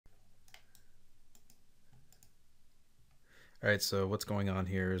All right, so what's going on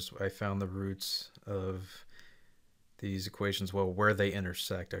here is I found the roots of these equations, well, where they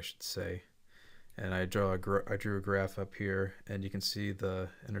intersect, I should say. And I drew a graph up here, and you can see the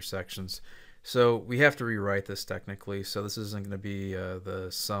intersections. So we have to rewrite this technically. So this isn't going to be the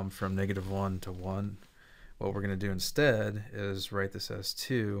sum from -1 to 1. What we're going to do instead is write this as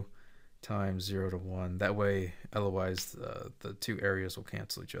 2 times 0 to 1. That way, otherwise, the two areas will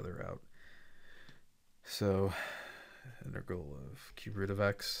cancel each other out. So integral of cube root of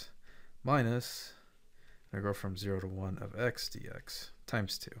x minus integral from 0 to 1 of x dx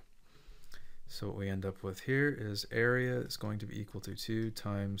times 2. So what we end up with here is area is going to be equal to 2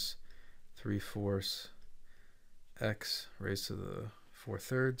 times 3/4 x raised to the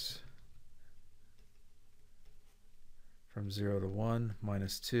 4/3 from 0 to 1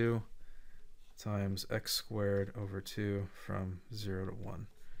 minus 2 times x squared over 2 from 0 to 1.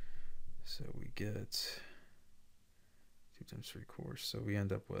 So we get 2 times 3/4. So we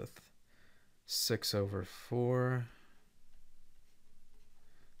end up with 6/4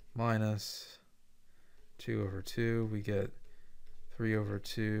 minus 2/2. We get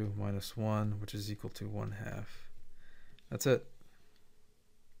 3/2 minus 1, which is equal to 1/2. That's it.